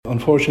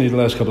Unfortunately, the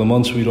last couple of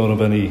months we don't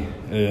have any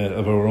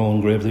of our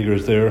own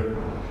gravediggers there,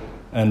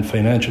 and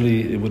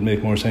financially it would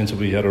make more sense if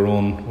we had our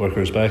own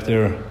workers back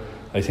there.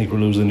 I think we're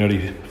losing nearly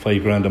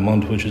 $5,000 a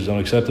month, which is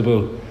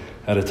unacceptable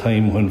at a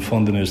time when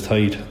funding is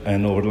tight.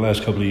 And over the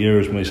last couple of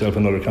years, myself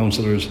and other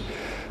councillors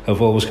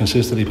have always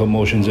consistently put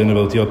motions in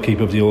about the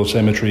upkeep of the old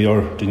cemetery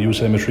or the new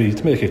cemetery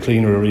to make it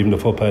cleaner, or even the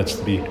footpaths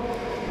to be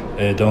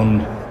done,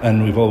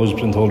 and we've always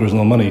been told there's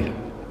no money.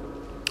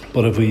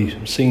 But if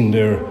we've seen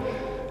there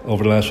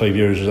over the last 5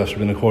 years, there's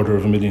actually been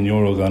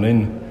 €250,000 gone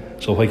in,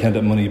 so why can't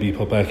that money be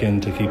put back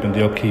into keeping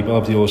the upkeep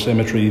of the old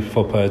cemetery,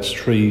 footpaths,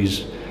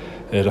 trees,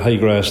 the high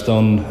grass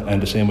done,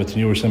 and the same with the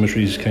newer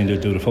cemeteries, kind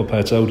of do the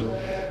footpaths out.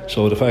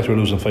 So the fact we're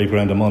losing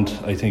 $5,000 a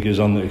month, I think,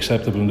 is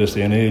unacceptable in this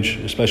day and age,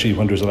 especially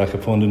when there's a lack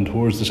of funding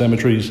towards the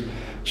cemeteries.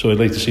 So I'd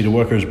like to see the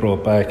workers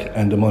brought back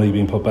and the money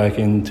being put back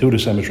into the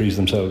cemeteries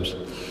themselves.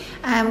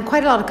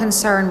 Quite a lot of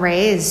concern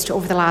raised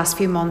over the last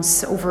few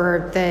months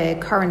over the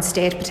current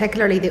state,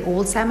 particularly the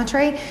old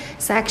cemetery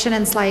section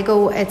in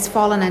Sligo. It's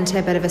fallen into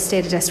a bit of a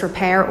state of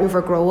disrepair,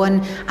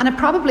 overgrown, and it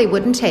probably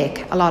wouldn't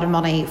take a lot of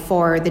money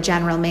for the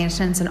general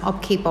maintenance and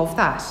upkeep of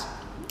that.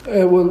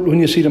 Well, when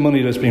you see the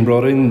money that's been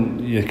brought in,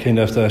 you kind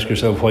of have to ask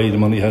yourself why the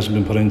money hasn't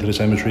been put into the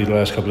cemetery the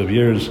last couple of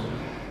years.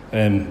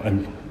 I'm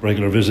a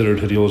regular visitor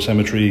to the old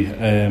cemetery.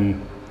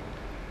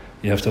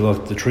 You have to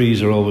look, the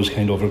trees are always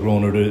kind of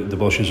overgrown, or the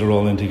bushes are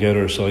all in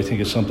together, so I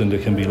think it's something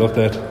that can be looked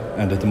at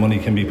and that the money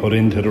can be put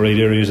into the right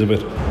areas of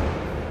it.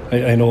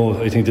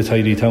 I think the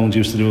tidy towns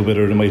used to do a bit,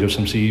 or they might have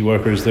some CE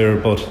workers there,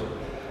 but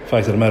the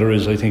fact of the matter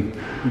is I think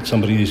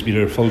somebody needs to be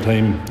there full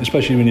time,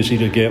 especially when you see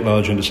the gate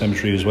lodge in the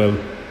cemetery as well.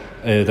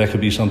 That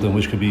could be something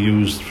which could be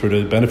used for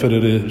the benefit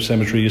of the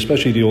cemetery,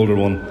 especially the older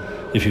one,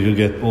 if you could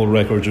get old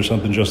records or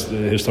something, just a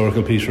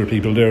historical piece for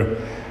people there.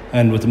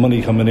 And with the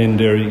money coming in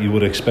there, you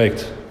would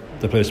expect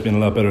the place to be in a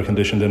lot better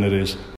condition than it is.